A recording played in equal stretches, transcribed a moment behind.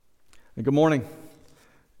And good morning.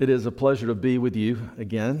 It is a pleasure to be with you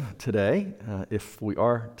again today, if we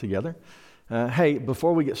are together. Hey,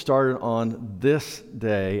 before we get started on this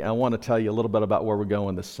day, I want to tell you a little bit about where we're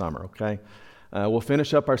going this summer, okay? We'll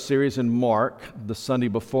finish up our series in Mark the Sunday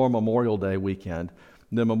before Memorial Day weekend.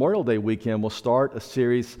 The Memorial Day weekend, we'll start a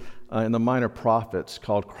series in the Minor Prophets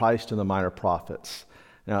called Christ and the Minor Prophets.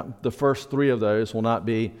 Now, the first three of those will not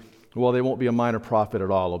be, well, they won't be a minor prophet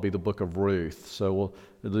at all. It'll be the book of Ruth. So we'll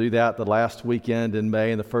do that the last weekend in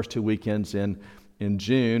May and the first two weekends in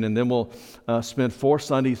June. And then we'll spend 4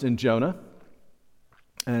 Sundays in Jonah.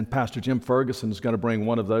 And Pastor Jim Ferguson is going to bring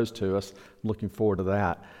one of those to us. I'm looking forward to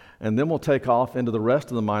that. And then we'll take off into the rest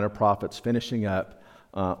of the minor prophets, finishing up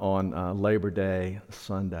on Labor Day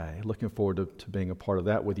Sunday. Looking forward to being a part of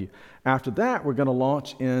that with you. After that, we're going to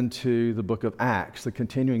launch into the book of Acts, the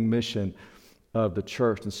continuing mission of the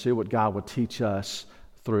church, and see what God would teach us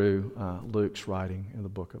through Luke's writing in the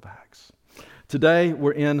book of Acts. Today,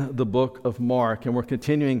 we're in the book of Mark, and we're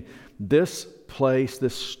continuing this place,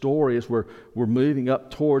 this story, as we're moving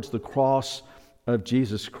up towards the cross of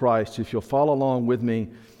Jesus Christ. If you'll follow along with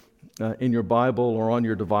me in your Bible or on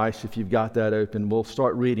your device, if you've got that open, we'll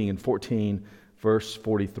start reading in 14, verse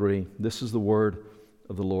 43. This is the word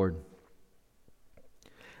of the Lord.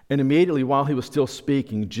 And immediately while he was still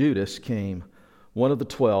speaking, Judas came, one of the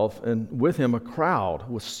 12, and with him a crowd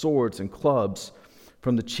with swords and clubs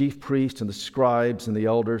from the chief priests and the scribes and the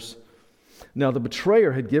elders. Now the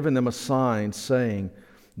betrayer had given them a sign, saying,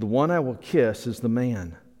 "The one I will kiss is the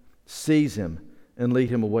man. Seize him and lead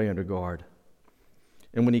him away under guard."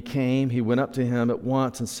 And when he came, he went up to him at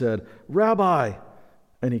once and said, "Rabbi,"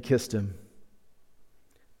 and he kissed him.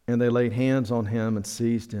 And they laid hands on him and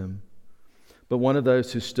seized him. But one of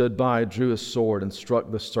those who stood by drew his sword and struck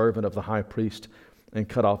the servant of the high priest and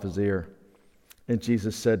cut off his ear. And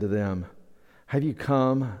Jesus said to them, "Have you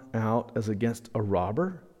come out as against a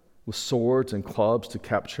robber with swords and clubs to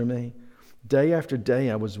capture me? Day after day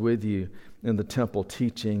I was with you in the temple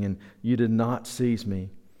teaching, and you did not seize me.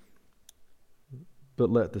 But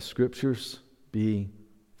let the scriptures be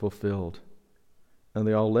fulfilled." And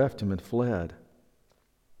they all left him and fled.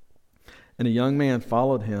 And a young man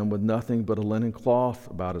followed him with nothing but a linen cloth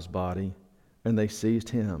about his body, and they seized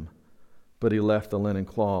him. But he left the linen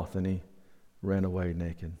cloth, and he ran away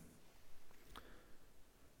naked.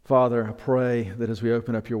 Father, I pray that as we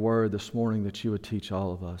open up your word this morning, that you would teach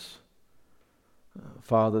all of us.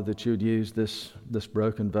 Father, that you would use this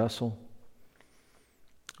broken vessel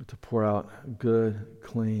to pour out good,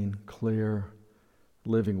 clean, clear,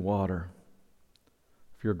 living water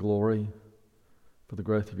for your glory, for the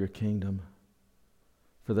growth of your kingdom,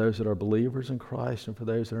 for those that are believers in Christ and for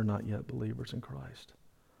those that are not yet believers in Christ.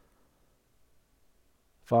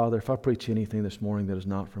 Father, if I preach anything this morning that is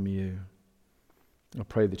not from you, I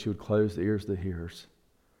pray that you would close the ears of the hearers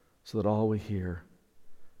so that all we hear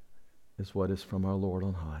is what is from our Lord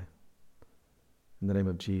on high. In the name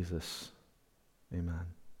of Jesus, amen.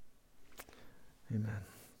 Amen.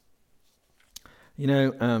 You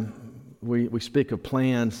know, we speak of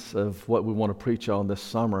plans of what we want to preach on this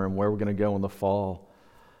summer and where we're going to go in the fall.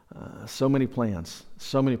 So many plans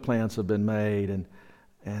have been made,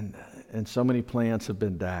 and so many plans have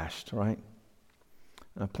been dashed, right?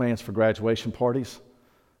 Plans for graduation parties,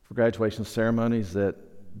 for graduation ceremonies that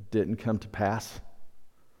didn't come to pass.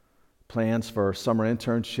 Plans for summer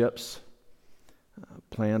internships,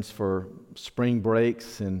 plans for spring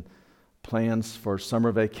breaks, and plans for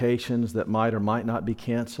summer vacations that might or might not be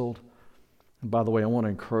canceled. And by the way, I want to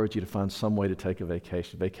encourage you to find some way to take a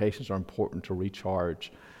vacation. Vacations are important to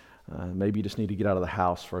recharge. Maybe you just need to get out of the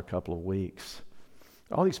house for a couple of weeks.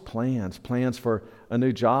 All these plans for a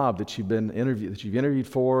new job that you've interviewed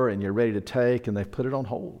for and you're ready to take, and they've put it on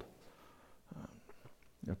hold.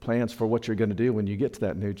 Plans for what you're going to do when you get to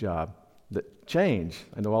that new job that change.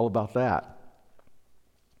 I know all about that.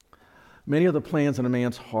 Many are the plans in a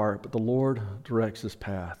man's heart, but the Lord directs his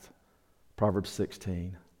path. Proverbs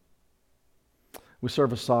 16. We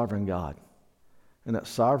serve a sovereign God, and that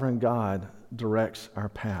sovereign God directs our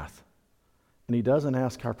path. And he doesn't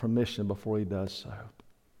ask our permission before he does so.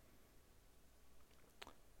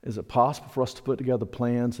 Is it possible for us to put together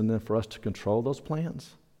plans and then for us to control those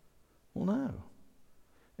plans? Well, no.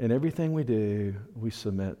 In everything we do, we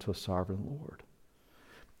submit to a sovereign Lord.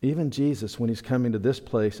 Even Jesus, when he's coming to this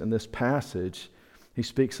place in this passage, he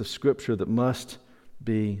speaks of scripture that must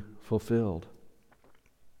be fulfilled.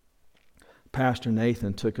 Pastor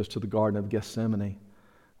Nathan took us to the Garden of Gethsemane,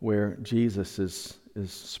 where Jesus is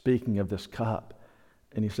speaking of this cup.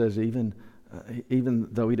 And he says even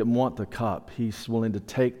though he didn't want the cup, he's willing to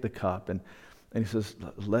take the cup. And he says,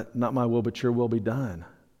 "Let not my will but your will be done."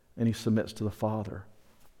 and he submits to the Father.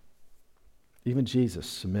 Even Jesus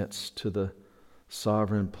submits to the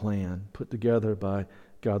sovereign plan put together by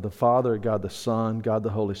God the Father, God the Son, God the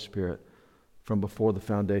Holy Spirit from before the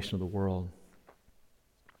foundation of the world.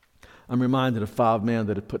 I'm reminded of 5 men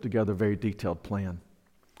that had put together a very detailed plan.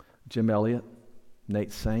 Jim Elliot,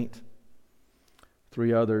 Nate Saint,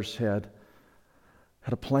 3 others had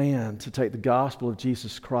a plan to take the gospel of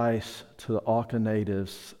Jesus Christ to the Auca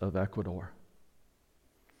natives of Ecuador.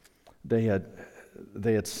 They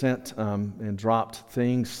had sent and dropped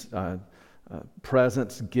things,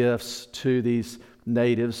 presents, gifts to these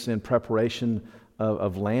natives in preparation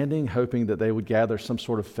of landing, hoping that they would gather some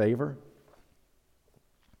sort of favor.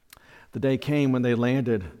 The day came when they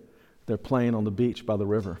landed their plane on the beach by the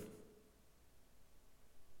river.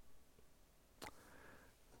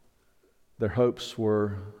 Their hopes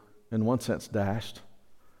were, in one sense, dashed.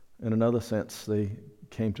 In another sense, they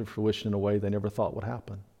came to fruition in a way they never thought would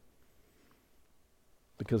happen.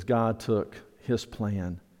 Because God took his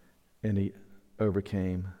plan and he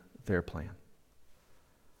overcame their plan.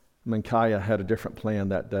 Micaiah had a different plan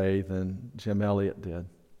that day than Jim Elliot did.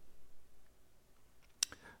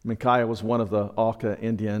 Micaiah was one of the Auca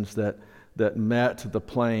Indians that met the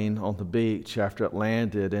plane on the beach after it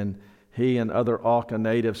landed, and he and other Auca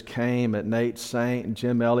natives came at Nate Saint and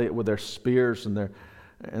Jim Elliot with their spears and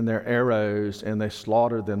their arrows, and they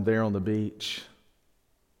slaughtered them there on the beach.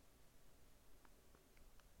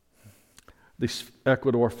 These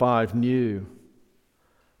Ecuador 5 knew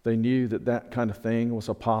that kind of thing was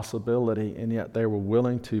a possibility, and yet they were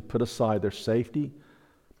willing to put aside their safety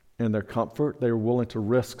and their comfort. They were willing to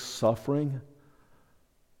risk suffering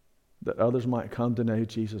that others might come to know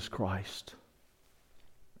Jesus Christ.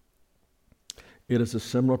 It is a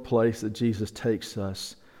similar place that Jesus takes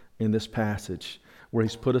us in this passage, where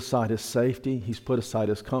he's put aside his safety, he's put aside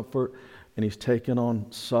his comfort, and he's taken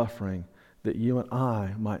on suffering that you and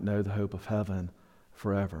I might know the hope of heaven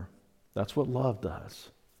forever. That's what love does.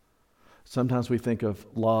 Sometimes we think of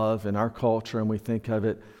love in our culture and we think of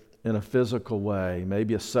it in a physical way,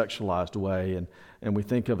 maybe a sexualized way, and we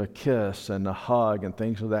think of a kiss and a hug and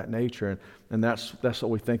things of that nature, and that's what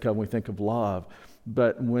we think of when we think of love.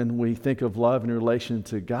 But when we think of love in relation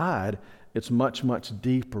to God, it's much, much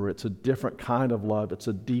deeper. It's a different kind of love. It's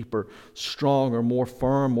a deeper, stronger, more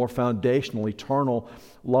firm, more foundational, eternal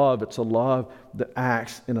love. It's a love that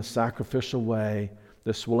acts in a sacrificial way,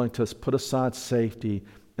 that's willing to put aside safety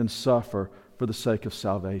and suffer for the sake of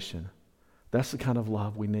salvation. That's the kind of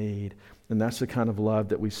love we need, and that's the kind of love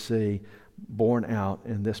that we see borne out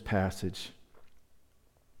in this passage.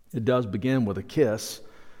 It does begin with a kiss.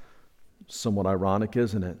 Somewhat ironic,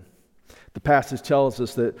 isn't it? The passage tells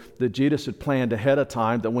us that Judas had planned ahead of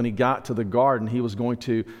time that when he got to the garden, he was going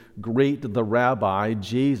to greet the rabbi,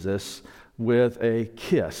 Jesus, with a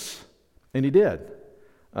kiss. And he did.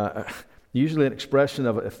 Usually an expression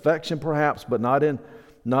of affection, perhaps, but not in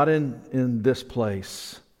this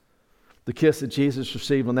place. The kiss that Jesus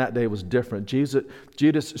received on that day was different.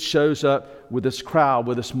 Judas shows up with this crowd,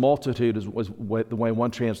 with this multitude, is the way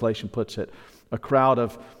one translation puts it. A crowd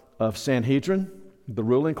of Sanhedrin, the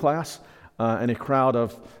ruling class, and a crowd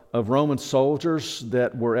of Roman soldiers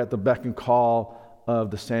that were at the beck and call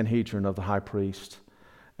of the Sanhedrin, of the high priest.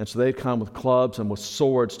 And so they'd come with clubs and with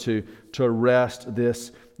swords to arrest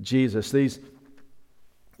this Jesus.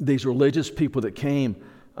 These religious people that came,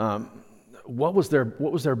 what was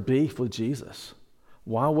their beef with Jesus?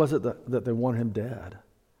 Why was it that they wanted him dead?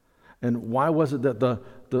 And why was it that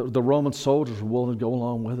the Roman soldiers were willing to go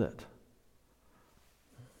along with it?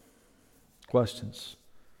 Questions.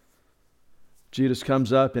 Judas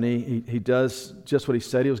comes up and he does just what he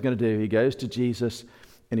said he was going to do. He goes to Jesus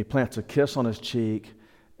and he plants a kiss on his cheek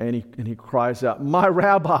and he cries out, "My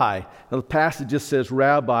rabbi." Now the passage just says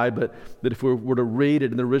rabbi, but if we were to read it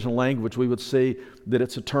in the original language, we would see that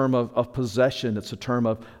it's a term of possession. It's a term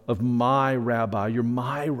of my rabbi. You're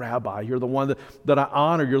my rabbi. You're the one that I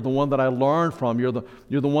honor. You're the one that I learn from. You're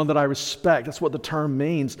the one that I respect. That's what the term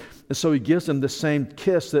means. And so he gives him the same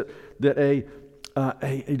kiss that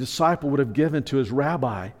a disciple would have given to his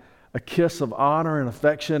rabbi, a kiss of honor and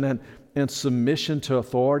affection and submission to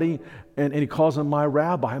authority, and he calls him my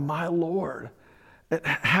rabbi, my Lord. And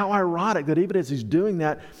how ironic that even as he's doing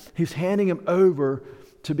that, he's handing him over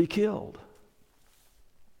to be killed.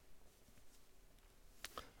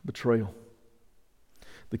 Betrayal.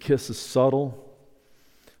 The kiss is subtle,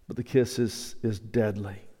 but the kiss is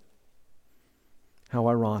deadly. How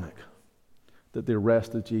ironic that the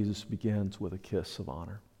arrest of Jesus begins with a kiss of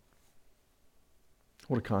honor.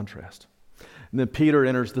 What a contrast. And then Peter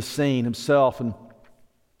enters the scene himself, and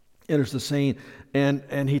enters the scene,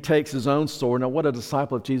 and he takes his own sword. Now, what a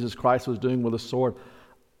disciple of Jesus Christ was doing with a sword,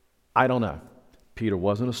 I don't know. Peter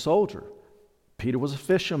wasn't a soldier. Peter was a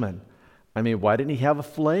fisherman. I mean, why didn't he have a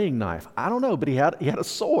flaying knife? I don't know, but he had a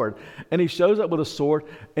sword. And he shows up with a sword,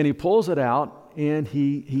 and he pulls it out, and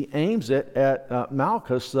he aims it at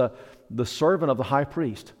Malchus, the servant of the high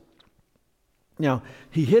priest. Now,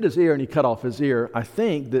 he hit his ear, and he cut off his ear. I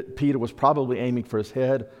think that Peter was probably aiming for his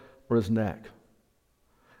head or his neck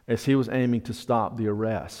as he was aiming to stop the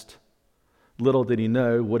arrest. Little did he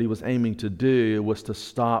know what he was aiming to do was to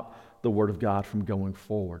stop the Word of God from going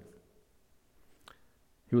forward.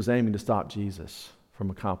 He was aiming to stop Jesus from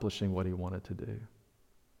accomplishing what he wanted to do.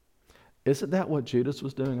 Isn't that what Judas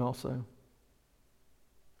was doing also?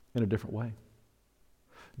 In a different way.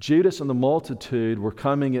 Judas and the multitude were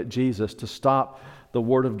coming at Jesus to stop the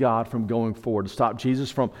Word of God from going forward, to stop Jesus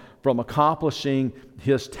from accomplishing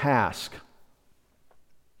his task.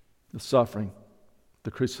 The suffering,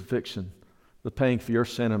 the crucifixion, the paying for your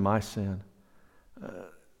sin and my sin.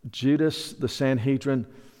 Judas, the Sanhedrin,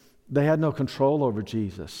 they had no control over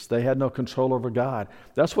Jesus. They had no control over God.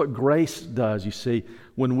 That's what grace does, you see.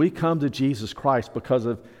 When we come to Jesus Christ because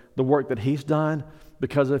of the work that he's done,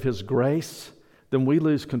 because of his grace, then we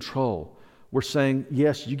lose control. We're saying,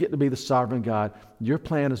 yes, you get to be the sovereign God. Your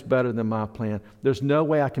plan is better than my plan. There's no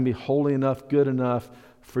way I can be holy enough, good enough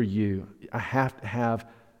for you. I have to have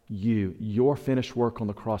you, your finished work on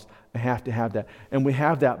the cross. I have to have that. And we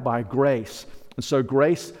have that by grace. And so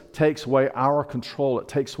grace takes away our control. It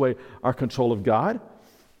takes away our control of God.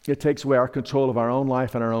 It takes away our control of our own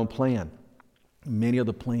life and our own plan. Many of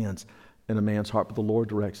the plans in a man's heart, but the Lord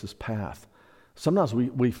directs his path. Sometimes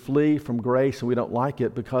we flee from grace and we don't like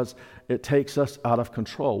it because it takes us out of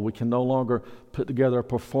control. We can no longer put together a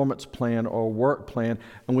performance plan or a work plan,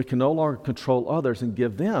 and we can no longer control others and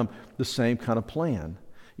give them the same kind of plan.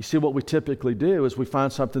 You see, what we typically do is we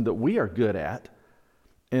find something that we are good at,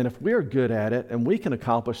 and if we're good at it and we can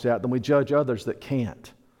accomplish that, then we judge others that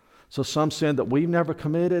can't. So some sin that we've never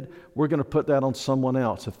committed, we're going to put that on someone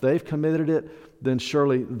else. If they've committed it, then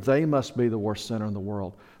surely they must be the worst sinner in the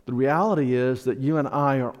world. The reality is that you and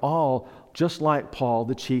I are all, just like Paul,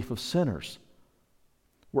 the chief of sinners.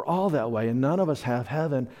 We're all that way, and none of us have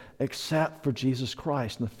heaven except for Jesus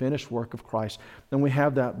Christ and the finished work of Christ. And we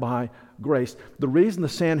have that by grace. The reason the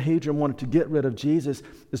Sanhedrin wanted to get rid of Jesus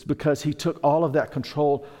is because he took all of that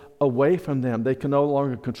control away from them. They can no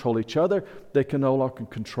longer control each other. They can no longer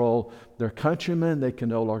control their countrymen. They can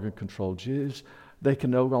no longer control Jews. They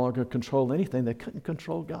can no longer control anything. They couldn't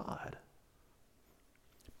control God.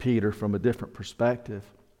 Peter, from a different perspective,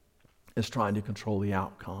 is trying to control the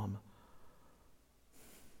outcome.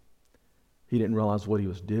 He didn't realize what he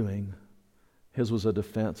was doing. His was a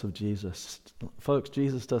defense of Jesus. Folks,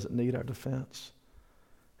 Jesus doesn't need our defense.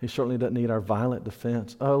 He certainly doesn't need our violent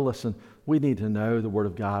defense. Oh, listen, we need to know the Word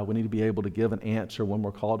of God. We need to be able to give an answer when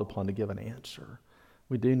we're called upon to give an answer.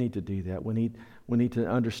 We do need to do that. We need to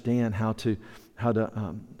understand how to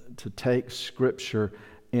take Scripture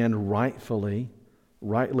and rightly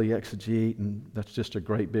exegete, and that's just a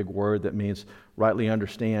great big word that means rightly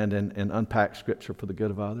understand and unpack Scripture for the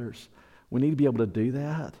good of others. We need to be able to do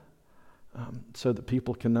that so that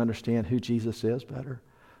people can understand who Jesus is better.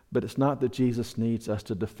 But it's not that Jesus needs us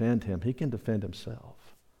to defend him. He can defend himself.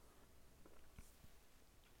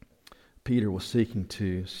 Peter was seeking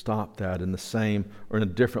to stop that in the same or in a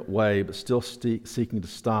different way, but still seeking to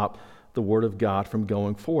stop the Word of God from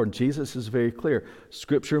going forward. Jesus is very clear.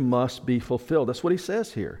 Scripture must be fulfilled. That's what he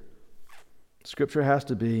says here. Scripture has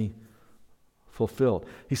to be fulfilled.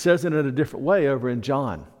 He says it in a different way over in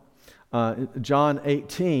John. John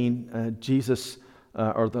 18,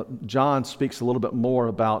 John speaks a little bit more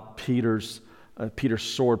about Peter's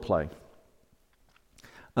sword play.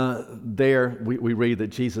 There we read that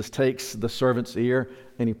Jesus takes the servant's ear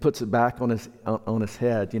and he puts it back on his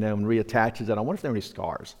head, and reattaches it. I wonder if there are any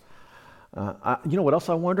scars. You know what else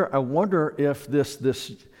I wonder? I wonder if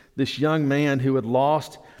this young man who had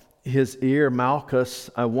lost his ear, Malchus,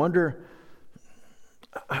 I wonder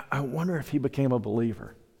if he became a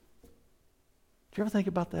believer. Do you ever think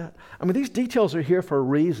about that? I mean, these details are here for a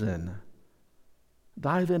reason.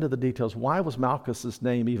 Dive into the details. Why was Malchus'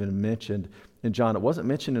 name even mentioned in John? It wasn't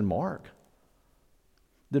mentioned in Mark.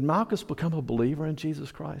 Did Malchus become a believer in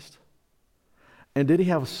Jesus Christ? And did he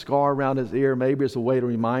have a scar around his ear, maybe as a way to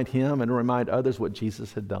remind him and to remind others what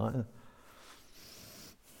Jesus had done?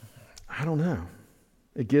 I don't know.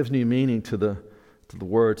 It gives new meaning to the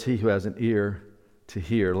words, he who has an ear to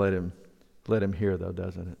hear, let him hear, though,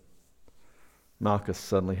 doesn't it? Malchus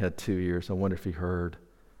suddenly had 2 ears. I wonder if he heard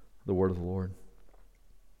the word of the Lord.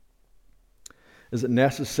 Is it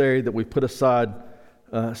necessary that we put aside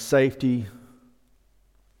safety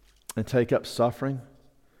and take up suffering?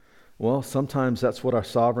 Well, sometimes that's what our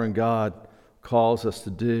sovereign God calls us to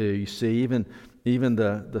do. You see, even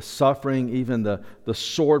the suffering, even the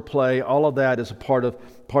sword play, all of that is a part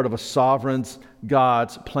of a sovereign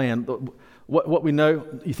God's plan. What we know,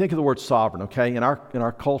 you think of the word sovereign, okay? In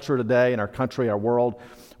our culture today, in our country, our world,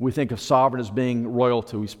 we think of sovereign as being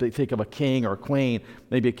royalty. We think of a king or a queen,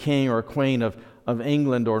 maybe a king or a queen of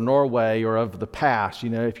England or Norway or of the past,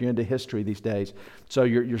 if you're into history these days. So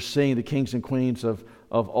you're seeing the kings and queens of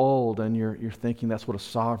old, and you're thinking that's what a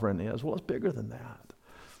sovereign is. Well, it's bigger than that.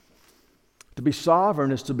 To be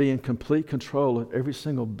sovereign is to be in complete control of every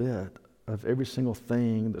single bit, of every single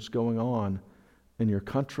thing that's going on in your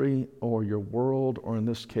country or your world, or in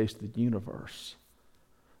this case, the universe.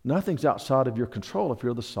 Nothing's outside of your control if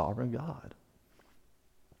you're the sovereign God.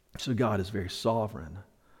 So God is very sovereign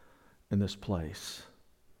in this place.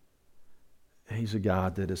 He's a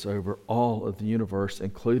God that is over all of the universe,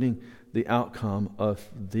 including the outcome of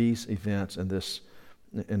these events and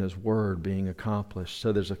His Word being accomplished.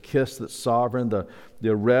 So there's a kiss that's sovereign. The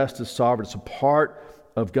arrest is sovereign. It's a part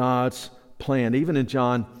of God's plan. Even in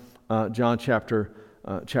John chapter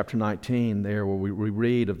 19, there where we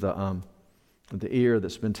read of the ear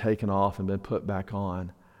that's been taken off and been put back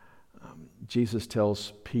on, Jesus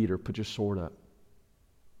tells Peter, "Put your sword up.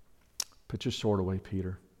 Put your sword away,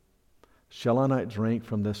 Peter. Shall I not drink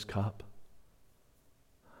from this cup?"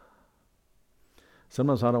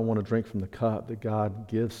 Sometimes I don't want to drink from the cup that God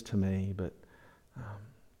gives to me, but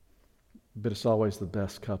it's always the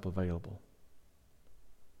best cup available.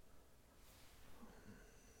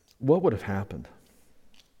 What would have happened?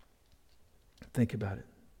 Think about it.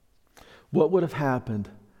 What would have happened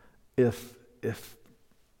if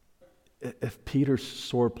Peter's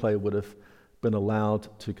swordplay would have been allowed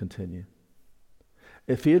to continue?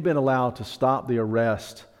 If he had been allowed to stop the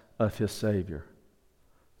arrest of his Savior,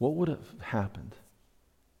 what would have happened?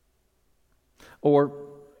 Or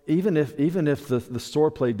even if the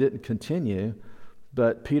swordplay didn't continue,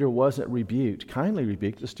 but Peter wasn't rebuked, kindly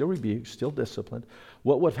rebuked, still disciplined,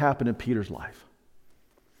 what would have happened in Peter's life?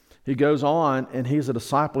 He goes on, and he's a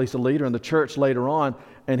disciple, he's a leader in the church later on,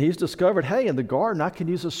 and he's discovered, hey, in the garden I can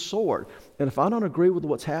use a sword, and if I don't agree with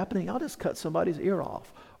what's happening, I'll just cut somebody's ear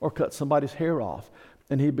off or cut somebody's hair off.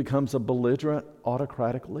 And he becomes a belligerent,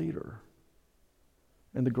 autocratic leader.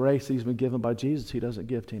 And the grace he's been given by Jesus, he doesn't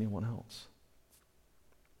give to anyone else.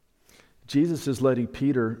 Jesus is letting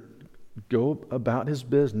Peter go about his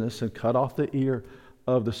business and cut off the ear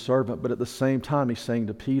of the servant, but at the same time he's saying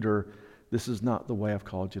to Peter, this is not the way I've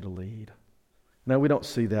called you to lead. Now, we don't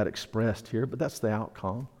see that expressed here, but that's the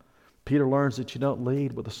outcome. Peter learns that you don't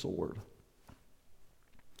lead with a sword.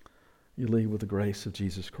 You lead with the grace of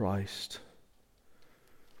Jesus Christ.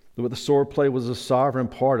 What the swordplay was a sovereign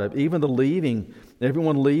part of. Even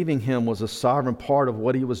everyone leaving him was a sovereign part of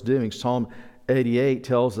what he was doing. Psalm 88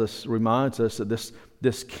 reminds us that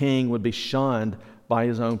this king would be shunned by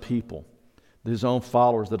his own people. His own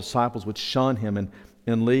followers, the disciples, would shun him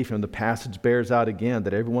and leave him. The passage bears out again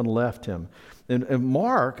that everyone left him. And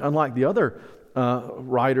Mark, unlike the other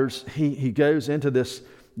writers, he goes into this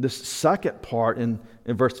second part in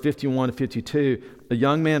verse 51 to 52. A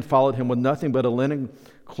young man followed him with nothing but a linen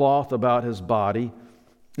cloth about his body,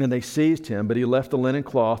 and they seized him, but he left the linen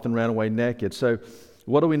cloth and ran away naked. So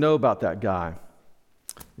what do we know about that guy?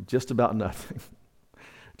 Just about nothing.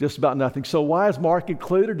 Just about nothing. So why has Mark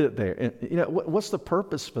included it there? And, what's the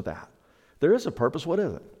purpose for that? There is a purpose. What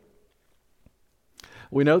is it?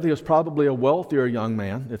 We know that he was probably a wealthier young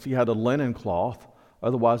man if he had a linen cloth.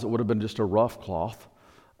 Otherwise, it would have been just a rough cloth.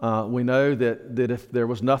 We know that if there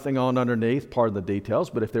was nothing on underneath, pardon the details,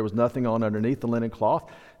 but if there was nothing on underneath the linen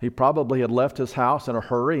cloth, he probably had left his house in a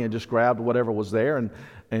hurry and just grabbed whatever was there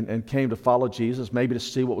and came to follow Jesus, maybe to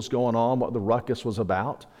see what was going on, what the ruckus was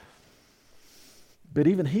about. But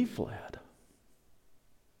even he fled.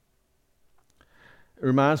 It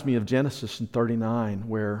reminds me of Genesis in 39,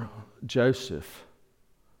 where Joseph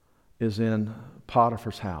is in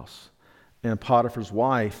Potiphar's house, and Potiphar's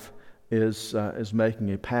wife is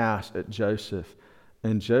making a pass at Joseph,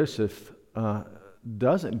 and Joseph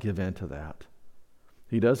doesn't give in to that.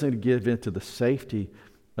 He doesn't give in to the safety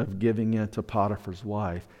of giving in to Potiphar's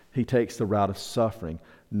wife. He takes the route of suffering,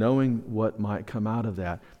 knowing what might come out of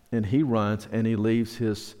that, and he runs and he leaves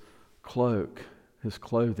his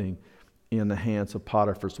clothing in the hands of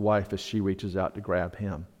Potiphar's wife as she reaches out to grab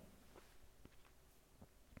him.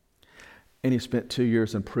 And he spent 2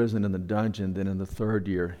 years in prison in the dungeon. Then in the third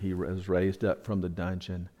year, he was raised up from the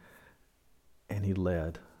dungeon, and he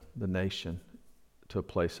led the nation to a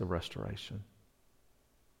place of restoration.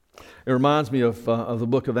 It reminds me of the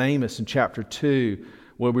book of Amos in chapter 2,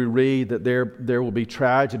 where we read that there will be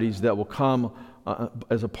tragedies that will come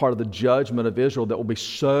as a part of the judgment of Israel that will be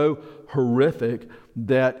so horrific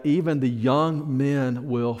that even the young men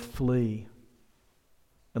will flee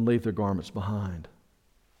and leave their garments behind.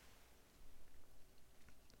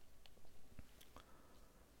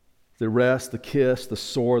 The rest, the kiss, the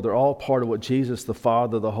sword, they're all part of what Jesus, the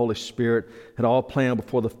Father, the Holy Spirit had all planned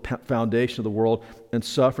before the foundation of the world, and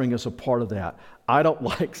suffering is a part of that. I don't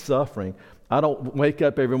like suffering. I don't wake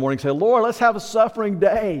up every morning and say, Lord, let's have a suffering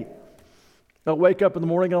day. I wake up in the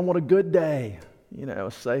morning and I want a good day, a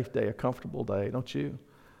safe day, a comfortable day, don't you?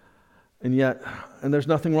 And there's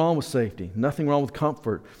nothing wrong with safety, nothing wrong with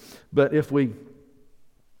comfort. But if we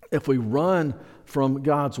run from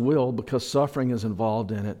God's will because suffering is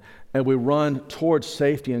involved in it, and we run towards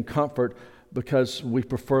safety and comfort because we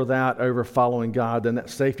prefer that over following God, then that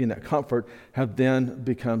safety and that comfort have then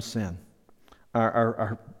become sin.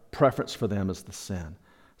 Our preference for them is the sin.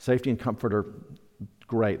 Safety and comfort are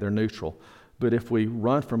great, they're neutral. But if we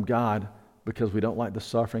run from God because we don't like the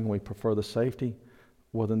suffering and we prefer the safety,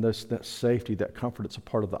 well then that safety, that comfort, it's a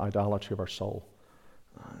part of the idolatry of our soul.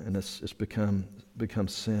 And it's become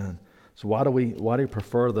sin. So why do we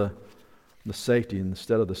prefer the safety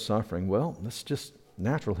instead of the suffering? Well, that's just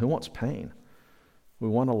natural. Who wants pain? We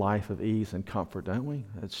want a life of ease and comfort, don't we?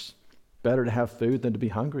 It's better to have food than to be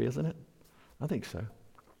hungry, isn't it? I think so.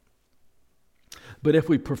 But if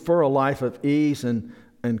we prefer a life of ease and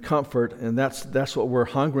comfort, and that's what we're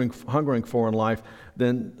hungering for in life,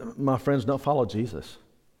 then, my friends, don't follow Jesus.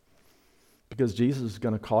 Because Jesus is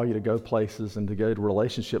going to call you to go places and to go to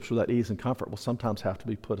relationships where that ease and comfort will sometimes have to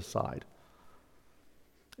be put aside.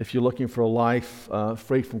 If you're looking for a life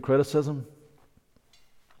free from criticism,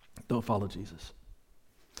 don't follow Jesus.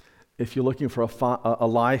 If you're looking for a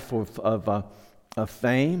life of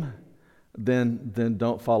fame, then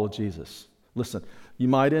don't follow Jesus. Listen, you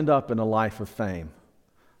might end up in a life of fame,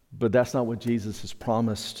 but that's not what Jesus has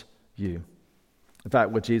promised you. In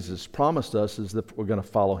fact, what Jesus has promised us is that we're going to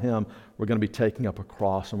follow Him. We're going to be taking up a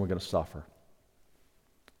cross and we're going to suffer.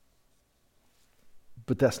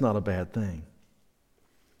 But that's not a bad thing.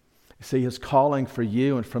 You see, His calling for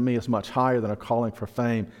you and for me is much higher than a calling for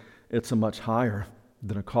fame. It's a much higher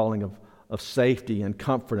than a calling of safety and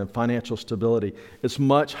comfort and financial stability. It's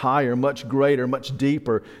much higher, much greater, much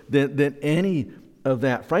deeper than any of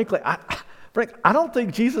that. Frankly, I don't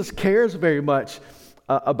think Jesus cares very much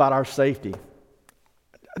about our safety.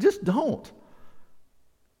 I just don't.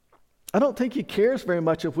 I don't think He cares very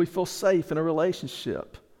much if we feel safe in a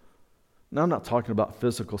relationship. Now, I'm not talking about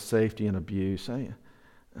physical safety and abuse.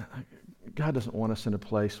 God doesn't want us in a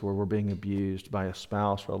place where we're being abused by a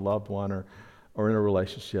spouse or a loved one or in a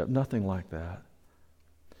relationship. Nothing like that.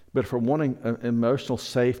 But if we're wanting emotional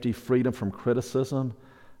safety, freedom from criticism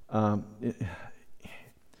in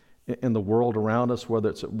the world around us, whether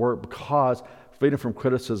it's at work, because freedom from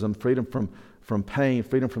criticism, freedom from pain,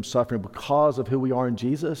 freedom from suffering because of who we are in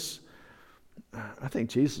Jesus, I think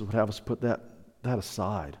Jesus would have us put that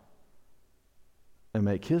aside and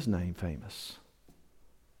make His name famous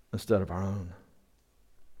instead of our own.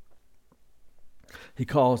 He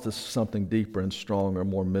calls this something deeper and stronger,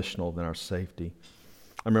 more missional than our safety.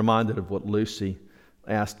 I'm reminded of what Lucy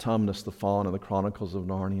asked Tumnus the Faun in the Chronicles of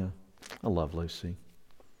Narnia. I love Lucy.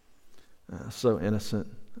 So innocent.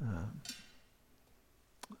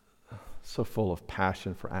 So full of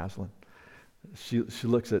passion for Aslan. She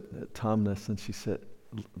looks at Tumnus and she said,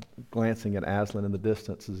 glancing at Aslan in the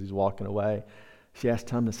distance as he's walking away, she asked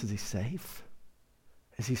Tumnus, is he safe?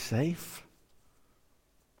 Is he safe?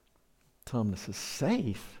 Tumnus is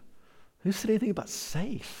safe? Who said anything about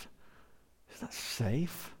safe? He's not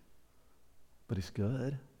safe, but he's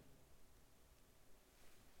good.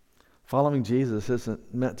 Following Jesus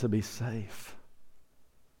isn't meant to be safe,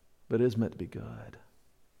 but it is meant to be good.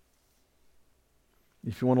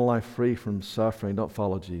 If you want a life free from suffering, don't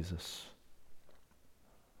follow Jesus.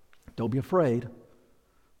 Don't be afraid,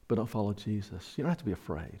 but don't follow Jesus. You don't have to be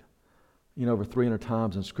afraid. Over 300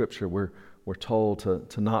 times in Scripture, we're told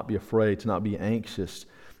to not be afraid, to not be anxious.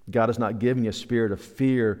 God has not given you a spirit of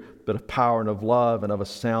fear, but of power and of love and of a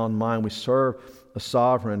sound mind. We serve a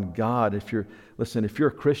sovereign God. If you're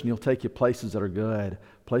a Christian, He'll take you places that are good,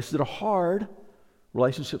 places that are hard,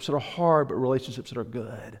 relationships that are hard, but relationships that are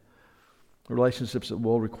good. Relationships that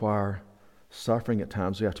will require suffering at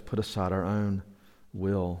times. We have to put aside our own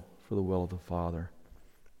will for the will of the Father.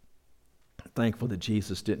 Thankful that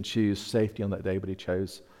Jesus didn't choose safety on that day, but He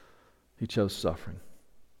chose suffering.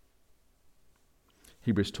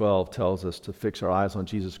 Hebrews 12 tells us to fix our eyes on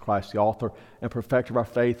Jesus Christ, the author and perfecter of our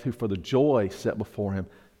faith, who for the joy set before Him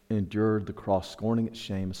endured the cross, scorning its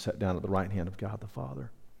shame, and sat down at the right hand of God the Father.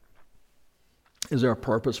 Is there a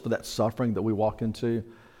purpose for that suffering that we walk into?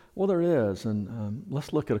 Well, there is, and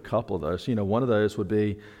let's look at a couple of those. One of those would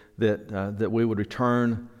be that we would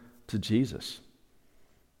return to Jesus.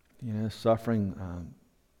 Suffering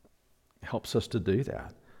helps us to do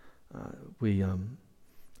that.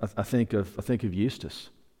 I think of Eustace.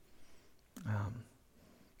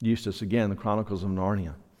 Eustace, again, the Chronicles of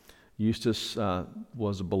Narnia. Eustace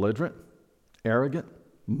was belligerent, arrogant,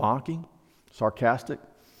 mocking, sarcastic,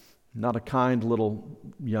 not a kind little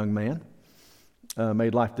young man.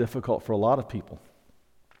 Made life difficult for a lot of people.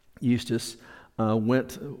 Eustace went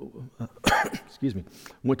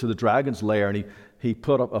to the dragon's lair, and he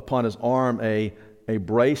put up upon his arm a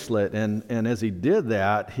bracelet, and as he did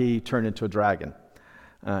that, he turned into a dragon.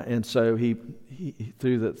 And so he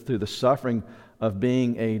through the suffering of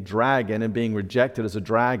being a dragon and being rejected as a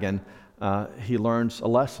dragon, he learns a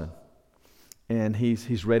lesson, and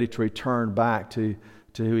he's ready to return back to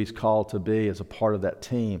who he's called to be as a part of that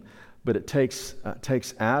team. But it takes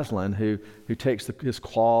Aslan, who takes his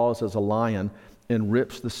claws as a lion and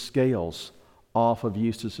rips the scales off of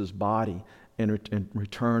Eustace's body and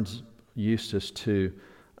returns Eustace to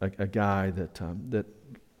a guy that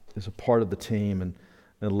is a part of the team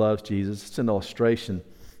and loves Jesus. It's an illustration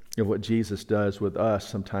of what Jesus does with us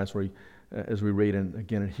sometimes, as we read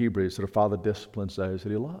again in Hebrews, that a father disciplines those that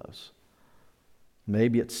he loves.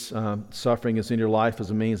 Maybe it's suffering is in your life as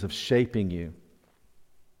a means of shaping you.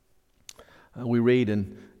 We read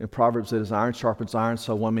in Proverbs that as iron sharpens iron,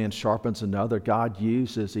 so one man sharpens another. God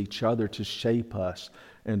uses each other to shape us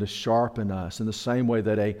and to sharpen us in the same way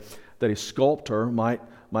that a sculptor might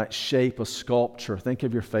shape a sculpture. Think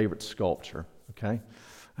of your favorite sculpture, okay?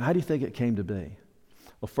 How do you think it came to be?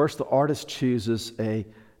 Well, first the artist chooses a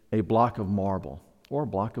block of marble or a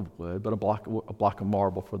block of wood, but a block of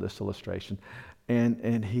marble for this illustration.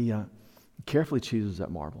 And he carefully chooses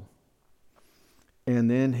that marble. And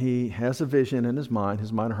then he has a vision in his mind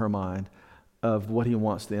or her mind, of what he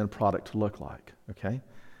wants the end product to look like, okay?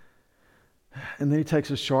 And then he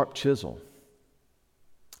takes a sharp chisel,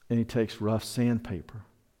 and he takes rough sandpaper.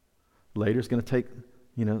 Later he's going to take,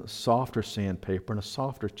 softer sandpaper and a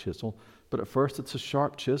softer chisel, but at first it's a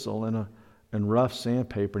sharp chisel and rough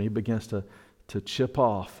sandpaper, and he begins to chip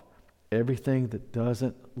off everything that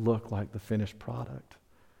doesn't look like the finished product.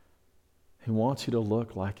 He wants you to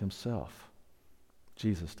look like himself.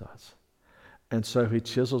 Jesus does. And so he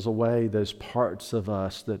chisels away those parts of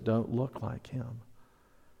us that don't look like him.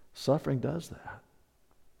 Suffering does that.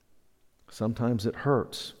 Sometimes it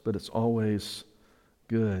hurts, but it's always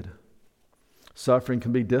good. Suffering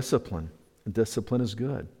can be discipline, and discipline is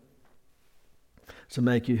good to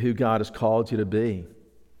make you who God has called you to be.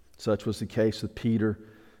 Such was the case with Peter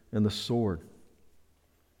and the sword.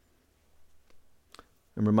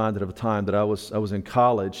 I'm reminded of a time that I was in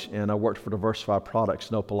college, and I worked for Diversified Products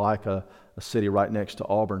in Opelika, a city right next to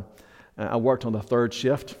Auburn. And I worked on the third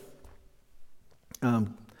shift.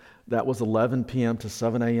 That was 11 p.m. to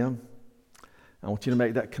 7 a.m. I want you to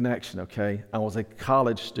make that connection, okay? I was a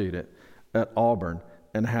college student at Auburn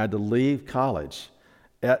and had to leave college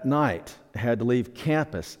at night. I had to leave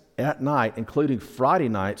campus at night, including Friday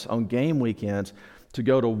nights on game weekends, to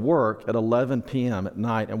go to work at 11 p.m. at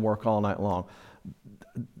night and work all night long.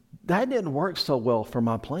 That didn't work so well for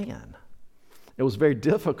my plan. It was very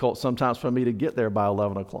difficult sometimes for me to get there by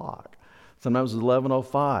 11 o'clock. Sometimes it was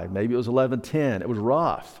 11:05. Maybe it was 11:10. It was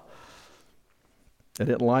rough. I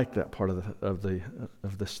didn't like that part of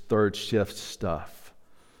this third shift stuff.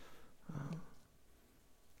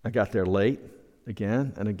 I got there late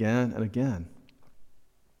again and again and again.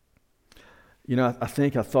 I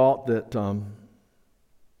thought that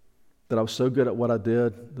I was so good at what I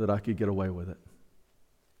did that I could get away with it.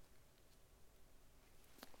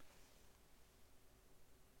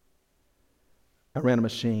 I ran a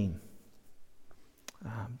machine,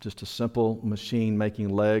 just a simple machine making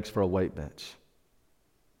legs for a weight bench.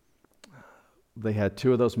 They had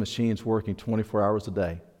 2 of those machines working 24 hours a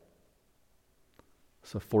day.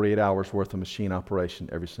 So 48 hours worth of machine operation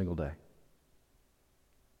every single day.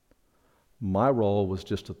 My role was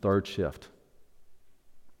just a third shift.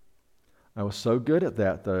 I was so good at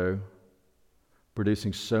that, though,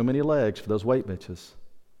 producing so many legs for those weight benches,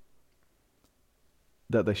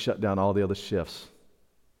 that they shut down all the other shifts.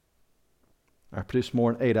 I produced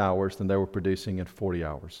more in 8 hours than they were producing in 40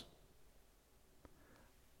 hours.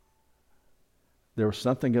 There was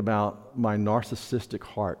something about my narcissistic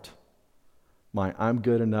heart, my I'm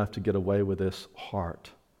good enough to get away with this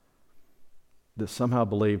heart, that somehow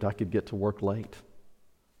believed I could get to work late,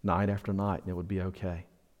 night after night, and it would be okay.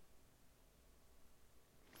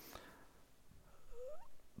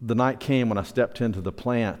 the night came when I stepped into the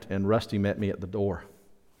plant and Rusty met me at the door.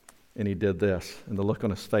 And he did this. And the look on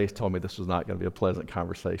his face told me this was not going to be a pleasant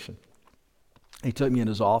conversation. He took me in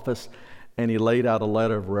his office and he laid out a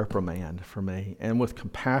letter of reprimand for me. And with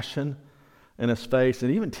compassion in his face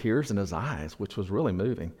and even tears in his eyes, which was really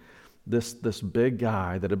moving, this big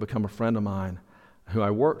guy that had become a friend of mine who I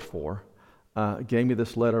worked for gave me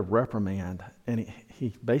this letter of reprimand. And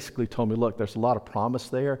he basically told me, look, there's a lot of promise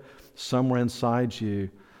there somewhere inside you,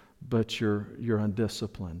 but you're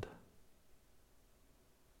undisciplined.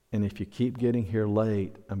 And if you keep getting here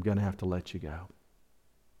late, I'm going to have to let you go.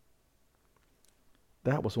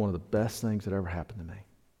 That was one of the best things that ever happened to me.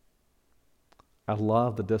 I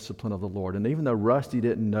love the discipline of the Lord. And even though Rusty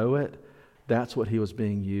didn't know it, that's what he was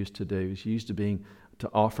being used to do. He was used to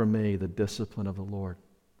offer me the discipline of the Lord.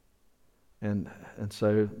 And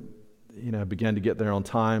so, I began to get there on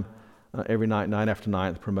time every night after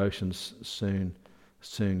night. The promotions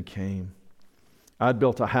soon came. I'd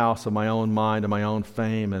built a house of my own mind and my own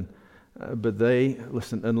fame, but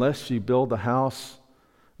listen, unless you build a house,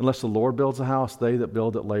 unless the Lord builds a house, they that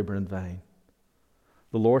build it labor in vain.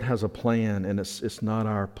 The Lord has a plan, and it's not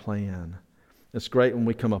our plan. It's great when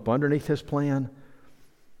we come up underneath His plan,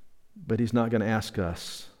 but He's not going to ask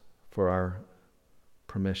us for our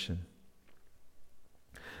permission.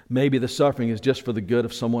 Maybe the suffering is just for the good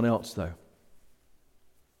of someone else, though.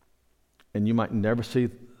 And you might never see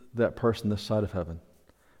that person this side of heaven.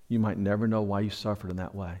 You might never know why you suffered in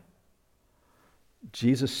that way.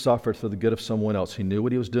 Jesus suffered for the good of someone else. He knew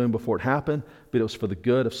what He was doing before it happened, but it was for the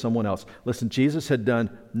good of someone else. Listen, Jesus had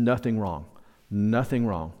done nothing wrong. Nothing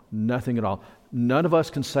wrong. Nothing at all. None of us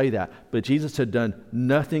can say that, but Jesus had done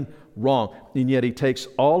nothing wrong. And yet He takes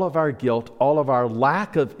all of our guilt, all of our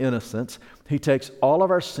lack of innocence, He takes all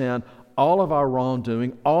of our sin, all of our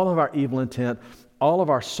wrongdoing, all of our evil intent, all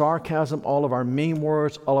of our sarcasm, all of our mean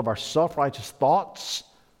words, all of our self-righteous thoughts,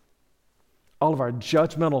 all of our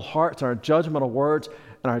judgmental hearts, our judgmental words,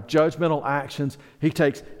 and our judgmental actions. He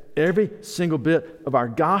takes every single bit of our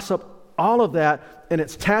gossip, all of that, and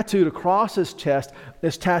it's tattooed across His chest,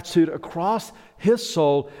 it's tattooed across His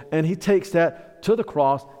soul, and He takes that to the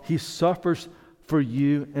cross. He suffers for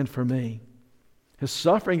you and for me. His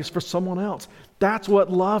suffering is for someone else. That's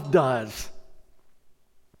what love does.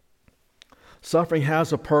 Suffering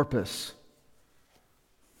has a purpose.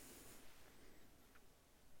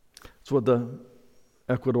 It's what the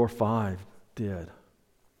Ecuador 5 did.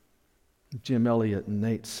 Jim Elliott and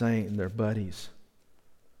Nate Saint and their buddies.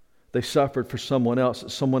 They suffered for someone else,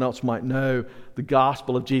 that someone else might know the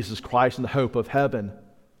gospel of Jesus Christ and the hope of heaven.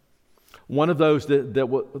 One of those that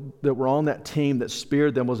were on that team that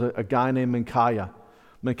speared them was a guy named Micaiah.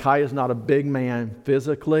 Micaiah is not a big man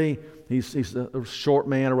physically. He's a short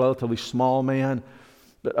man, a relatively small man.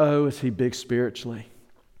 But oh, is he big spiritually.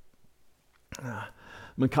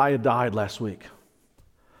 Micaiah died last week.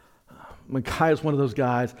 Micaiah is one of those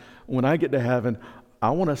guys, when I get to heaven,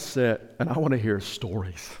 I want to sit and I want to hear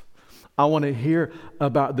stories. I want to hear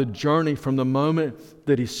about the journey from the moment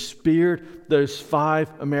that he speared those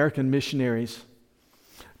 5 American missionaries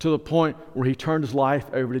to the point where he turned his life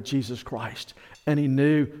over to Jesus Christ and he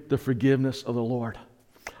knew the forgiveness of the Lord.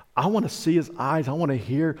 I want to see his eyes. I want to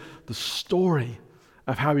hear the story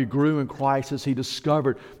of how he grew in Christ as he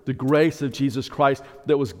discovered the grace of Jesus Christ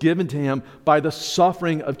that was given to him by the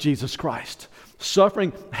suffering of Jesus Christ.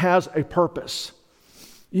 Suffering has a purpose.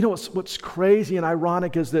 You know what's crazy and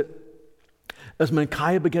ironic is that as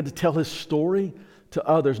Micaiah began to tell his story to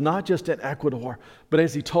others, not just in Ecuador, but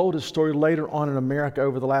as he told his story later on in America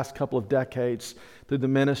over the last couple of decades through the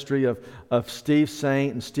ministry of Steve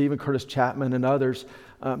Saint and Stephen Curtis Chapman and others,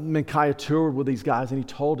 Micaiah toured with these guys and he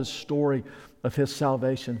told his story of his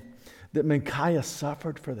salvation, that Micaiah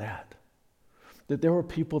suffered for that there were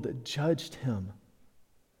people that judged him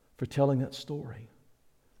for telling that story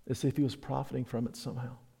as if he was profiting from it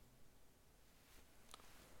somehow.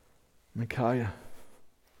 Micaiah,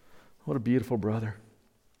 what a beautiful brother.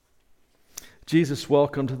 Jesus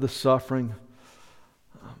welcomed the suffering,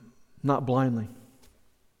 not blindly,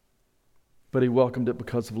 but he welcomed it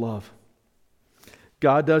because of love.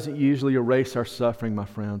 God doesn't usually erase our suffering, my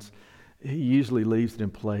friends. He usually leaves it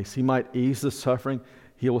in place. He might ease the suffering.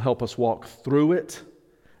 He will help us walk through it,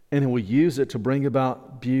 and He will use it to bring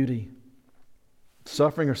about beauty.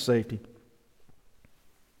 Suffering or safety?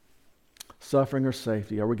 Suffering or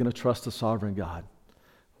safety? Are we going to trust the sovereign God?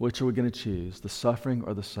 Which are we going to choose, the suffering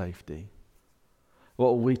or the safety? What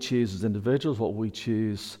will we choose as individuals? What will we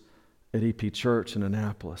choose at EP Church in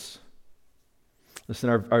Annapolis? Listen,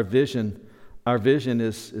 our vision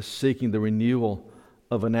is seeking the renewal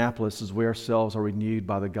of Annapolis as we ourselves are renewed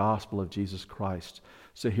by the gospel of Jesus Christ.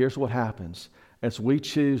 So here's what happens. As we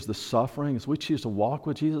choose the suffering, as we choose to walk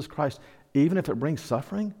with Jesus Christ, even if it brings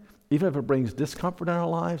suffering, even if it brings discomfort in our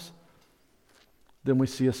lives, then we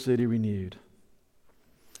see a city renewed.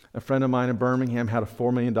 A friend of mine in Birmingham had a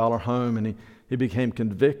 $4 million home, and he became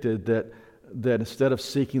convicted that instead of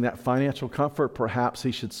seeking that financial comfort, perhaps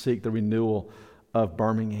he should seek the renewal of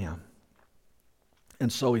Birmingham.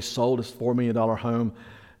 And so he sold his $4 million home,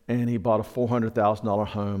 and he bought a $400,000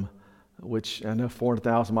 home, which I know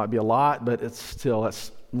 $400,000 might be a lot, but that's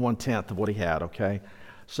 1/10 of what he had, okay?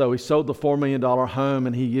 So he sold the $4 million home,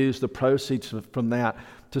 and he used the proceeds from that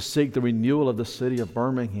to seek the renewal of the city of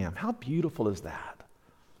Birmingham. How beautiful is that?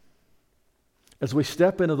 As we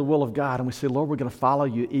step into the will of God and we say, Lord, we're going to follow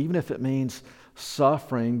you, even if it means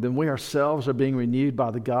suffering, then we ourselves are being renewed by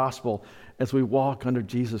the gospel as we walk under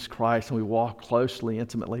Jesus Christ and we walk closely,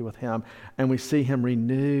 intimately with him, and we see him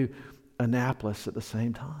renew Annapolis at the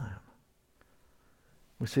same time.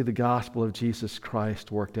 We see the gospel of Jesus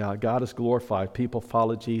Christ worked out. God is glorified. People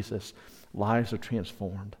follow Jesus. Lives are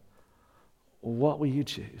transformed. What will you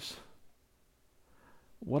choose?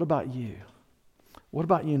 What about you? What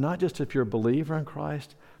about you, not just if you're a believer in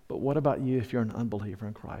Christ, but what about you if you're an unbeliever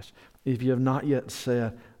in Christ? If you have not yet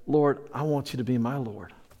said, Lord, I want you to be my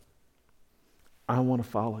Lord. I want to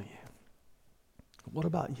follow you. What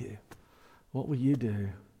about you? What will you do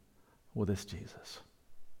with this Jesus?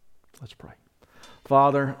 Let's pray.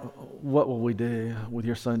 Father, what will we do with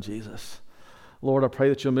your Son Jesus? Lord, I pray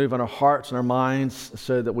that you'll move in our hearts and our minds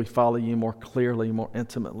so that we follow you more clearly, more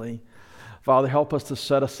intimately. Father, help us to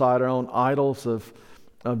set aside our own idols of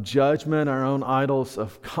judgment, our own idols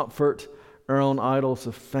of comfort, our own idols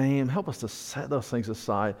of fame. Help us to set those things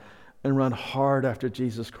aside and run hard after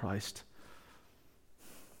Jesus Christ.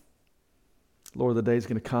 Lord, the day is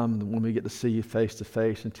going to come when we get to see you face to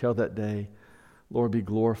face. Until that day, Lord, be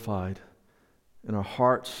glorified in our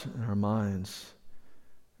hearts and our minds,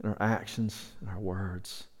 in our actions and our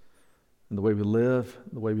words, in the way we live,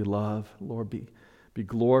 the way we love. Lord, be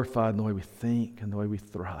glorified in the way we think and the way we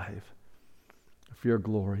thrive for your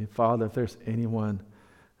glory. Father, if there's anyone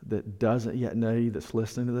that doesn't yet know you that's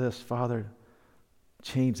listening to this, Father,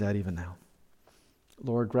 change that even now.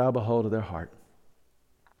 Lord, grab a hold of their heart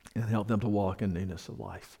and help them to walk in newness of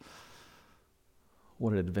life.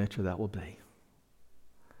 What an adventure that will be.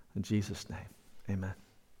 In Jesus' name, amen.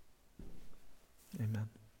 Amen.